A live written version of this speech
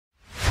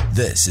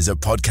This is a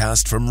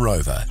podcast from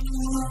Rover.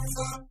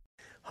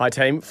 Hi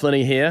team,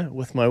 Flynny here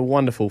with my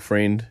wonderful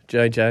friend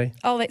JJ.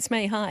 Oh, that's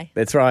me. Hi.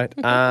 That's right.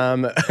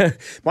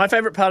 My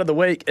favourite part of the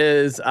week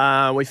is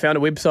we found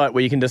a website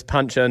where you can just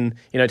punch in,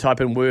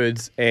 type in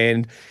words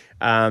and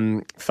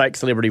fake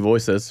celebrity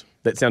voices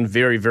that sound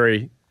very,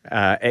 very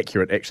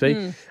accurate, actually.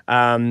 You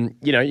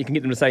can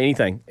get them to say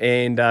anything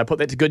and put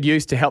that to good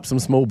use to help some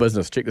small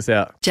business. Check this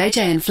out. JJ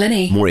and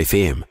Flynny. More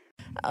FM.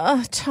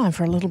 Time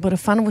for a little bit of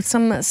fun with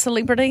some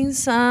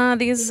celebrities.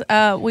 There's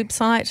a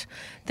website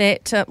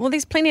that,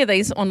 there's plenty of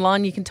these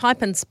online. You can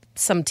type in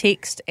some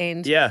text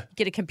and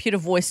get a computer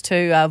voice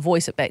to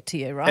voice it back to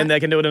you, right? And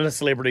they can do it in a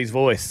celebrity's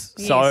voice.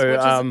 Yes,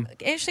 so,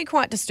 which is actually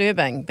quite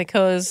disturbing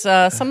because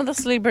some of the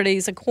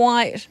celebrities are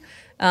quite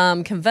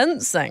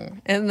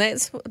convincing, and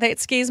that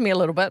scares me a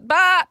little bit.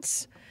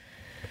 But,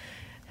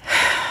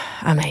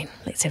 I mean,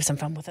 let's have some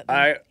fun with it.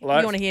 You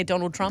want to hear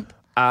Donald Trump?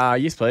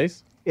 Yes,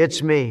 please.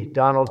 It's me,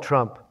 Donald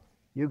Trump.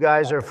 You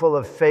guys are full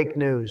of fake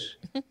news.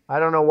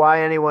 I don't know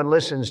why anyone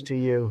listens to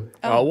you.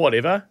 Oh,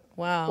 whatever.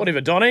 Wow.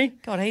 Whatever, Donnie.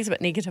 God, he's a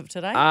bit negative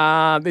today.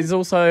 There's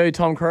also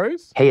Tom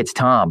Cruise. Hey, it's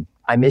Tom.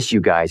 I miss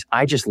you guys.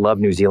 I just love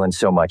New Zealand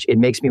so much. It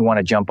makes me want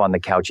to jump on the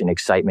couch in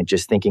excitement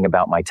just thinking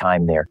about my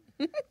time there.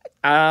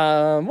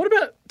 What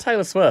about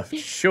Taylor Swift?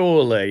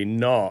 Surely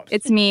not.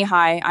 It's me.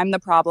 Hi, I'm the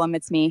problem.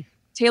 It's me.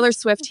 Taylor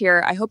Swift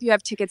here. I hope you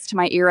have tickets to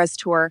my Eras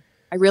tour.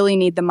 I really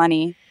need the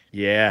money.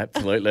 Yeah,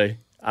 absolutely.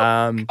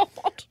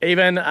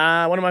 Even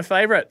one of my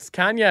favorites,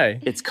 Kanye.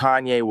 It's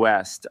Kanye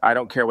West. I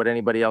don't care what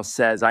anybody else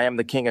says. I am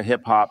the king of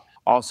hip-hop.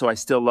 Also, I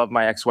still love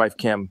my ex-wife,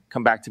 Kim.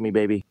 Come back to me,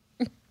 baby.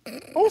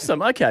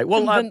 Awesome. Okay.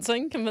 Well,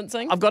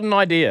 Convincing. I've got an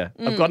idea.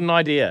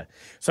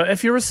 So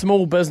if you're a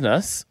small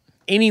business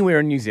anywhere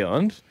in New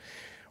Zealand,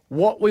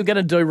 what we're going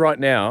to do right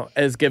now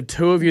is give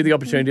two of you the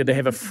opportunity to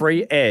have a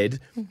free ad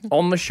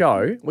on the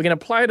show. We're going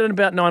to play it in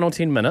about 9 or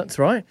 10 minutes,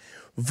 right?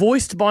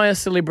 Voiced by a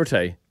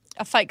celebrity.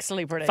 A fake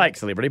celebrity.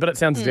 But it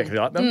sounds exactly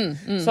like them.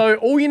 So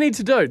all you need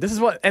to do, this is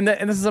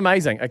this is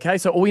amazing, okay?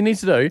 So all you need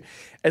to do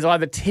is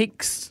either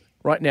text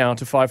right now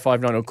to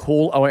 559 or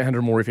call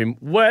 0800 more FM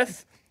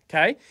with,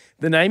 okay,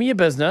 the name of your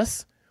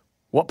business,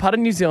 what part of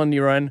New Zealand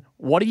you're in,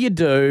 what you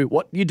do,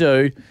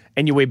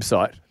 and your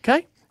website,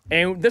 okay?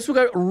 And this will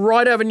go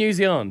right over New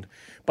Zealand.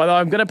 But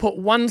I'm going to put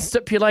one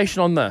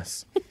stipulation on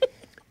this.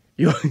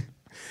 Your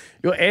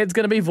ad's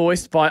going to be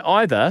voiced by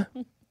either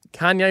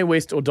Kanye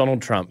West or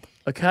Donald Trump.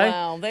 Okay.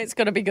 Wow, that's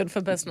got to be good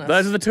for business.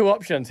 Those are the two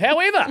options.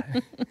 However,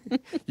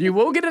 you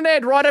will get an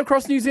ad right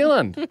across New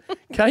Zealand.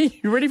 Okay,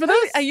 you ready for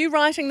this? Are you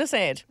writing this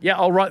ad? Yeah,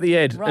 I'll write the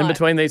ad in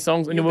between these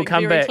songs and we'll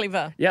come back.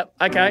 Clever. Yep,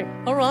 okay.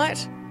 All right.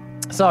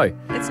 So,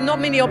 it's not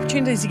many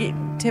opportunities to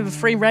have a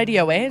free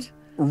radio ad.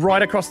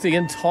 Right across the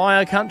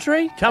entire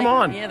country? Come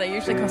on. Yeah, they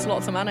usually cost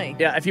lots of money.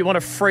 Yeah, if you want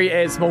a free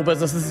ad, small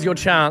business, this is your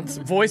chance.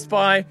 Voiced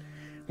by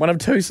one of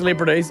two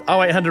celebrities,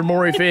 0800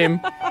 more FM,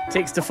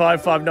 text to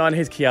 559,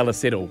 here's Kiala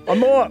Settle. On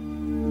more.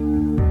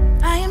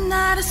 I am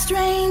not a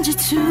stranger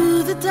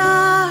to the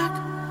dark.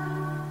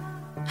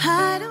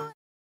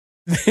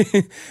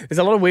 There's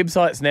a lot of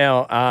websites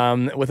now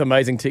with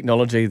amazing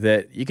technology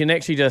that you can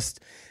actually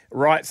just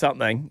write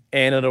something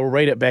and it'll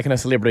read it back in a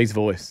celebrity's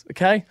voice,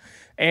 okay?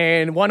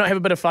 And why not have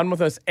a bit of fun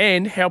with us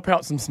and help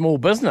out some small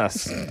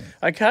business,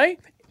 okay?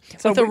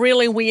 So with a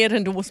really weird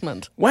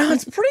endorsement. Wow,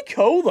 it's pretty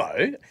cool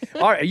though.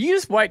 All right, you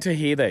just wait to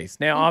hear these.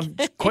 Now,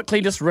 I've quickly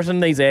just written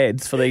these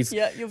ads for these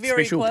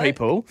special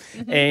people,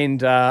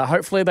 and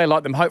hopefully they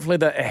like them. Hopefully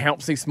that it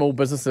helps these small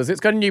businesses. Let's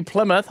go to New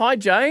Plymouth. Hi,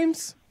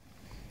 James.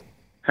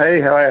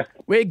 Hey, how are you?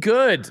 We're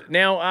good.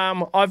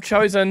 Now, I've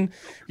chosen,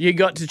 you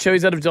got to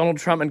choose out of Donald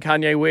Trump and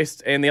Kanye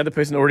West, and the other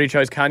person already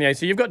chose Kanye.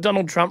 So you've got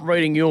Donald Trump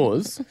reading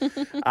yours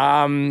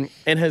in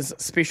his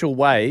special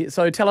way.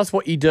 So tell us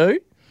what you do.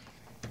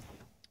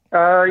 So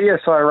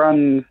I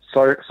run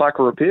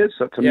cycle repairs.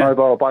 So it's a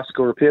mobile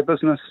bicycle repair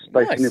business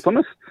based in New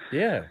Plymouth.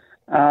 Yeah.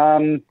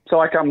 So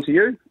I come to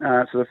you.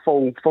 It's a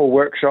full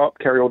workshop,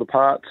 carry all the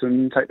parts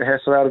and take the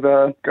hassle out of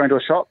going to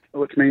a shop,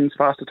 which means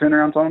faster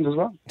turnaround times as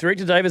well.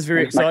 Director Dave is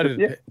very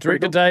excited.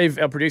 Director Dave,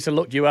 our producer,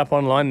 looked you up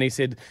online and he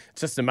said,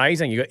 it's just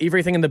amazing. You got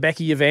everything in the back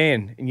of your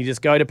van and you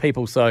just go to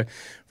people. So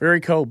very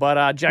cool.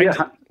 But James,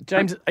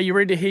 are you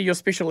ready to hear your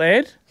special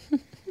ad?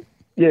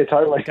 Yeah,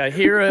 totally. Okay,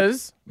 here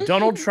is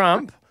Donald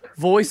Trump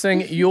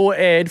voicing your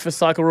ad for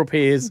cycle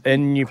repairs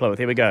in New Plymouth.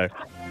 Here we go.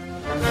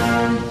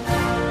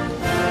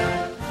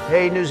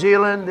 Hey, New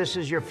Zealand, this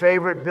is your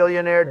favorite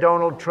billionaire,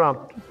 Donald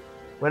Trump.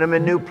 When I'm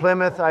in New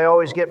Plymouth, I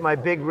always get my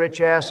big rich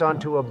ass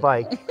onto a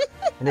bike.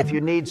 And if you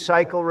need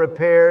cycle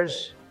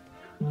repairs,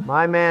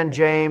 my man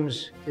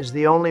James is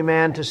the only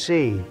man to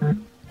see.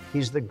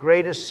 He's the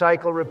greatest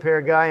cycle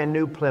repair guy in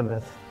New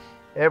Plymouth.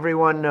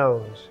 Everyone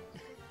knows.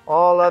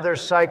 All other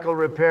cycle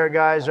repair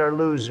guys are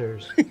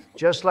losers,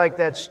 just like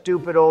that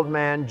stupid old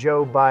man,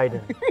 Joe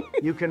Biden.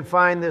 You can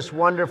find this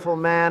wonderful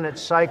man at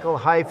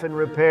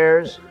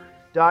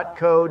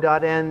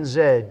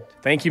cycle-repairs.co.nz.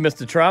 Thank you,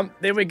 Mr. Trump.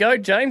 There we go.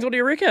 James, what do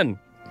you reckon?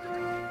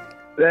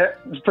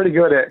 That's pretty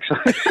good,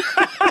 actually.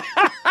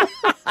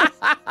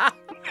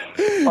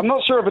 I'm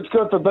not sure if it's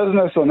good for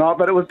business or not,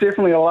 but it was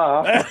definitely a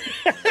laugh.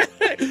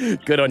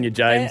 Good on you,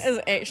 James. That is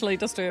actually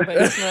disturbing,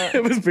 isn't it?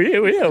 It was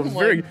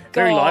very God.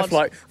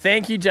 lifelike.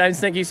 Thank you, James.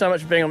 Thank you so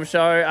much for being on the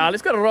show.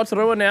 Let's go to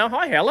Rotorua now.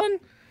 Hi, Helen.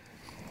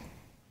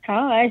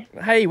 Hi.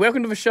 Hey,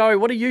 welcome to the show.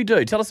 What do you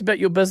do? Tell us about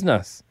your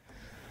business.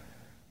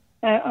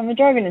 I'm a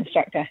driving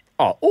instructor.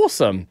 Oh,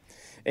 awesome.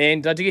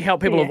 And do you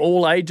help people of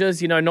all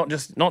ages? You know, not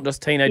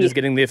just teenagers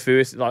getting their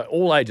first, like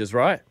all ages,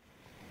 right?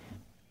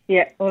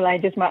 Yeah, all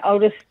ages. My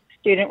oldest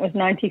student was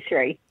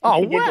 93.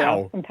 Oh, she did wow.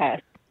 well and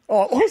passed.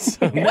 Oh,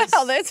 awesome.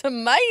 Wow, that's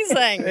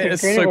amazing. It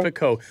is super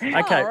cool.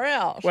 Okay. Far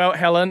out. Well,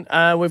 Helen,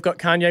 we've got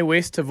Kanye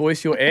West to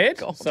voice your ad.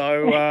 God.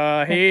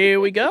 So here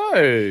we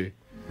go.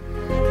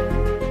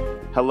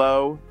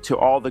 Hello to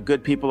all the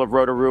good people of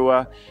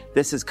Rotorua.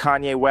 This is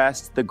Kanye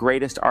West, the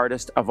greatest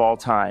artist of all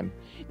time.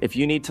 If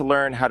you need to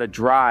learn how to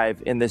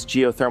drive in this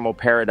geothermal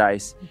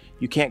paradise,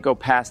 you can't go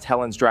past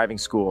Helen's driving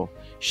school.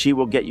 She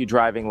will get you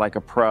driving like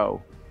a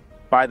pro.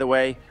 By the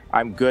way,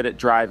 I'm good at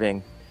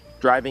driving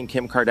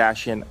Kim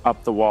Kardashian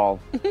up the wall.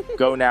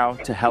 Go now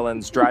to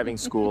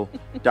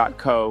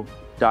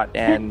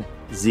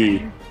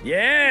helensdrivingSchool.co.nz.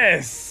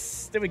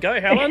 Yes. There we go,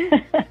 Helen.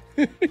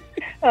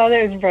 Oh,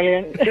 that was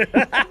brilliant.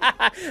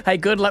 Hey,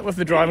 good luck with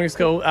the driving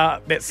school.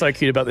 That's so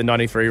cute about the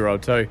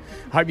 93-year-old too.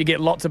 Hope you get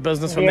lots of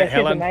business from that,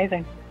 Helen. Yes,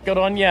 amazing. Good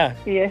on ya.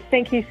 Yes,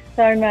 thank you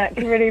so much.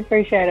 Really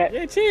appreciate it.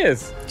 Yeah,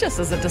 cheers. Just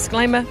as a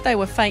disclaimer, they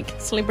were fake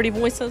celebrity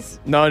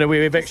voices. No,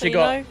 we've actually So you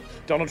got know.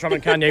 Donald Trump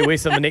and Kanye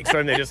West in the next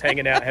room. They're just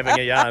hanging out, having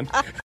a yarn.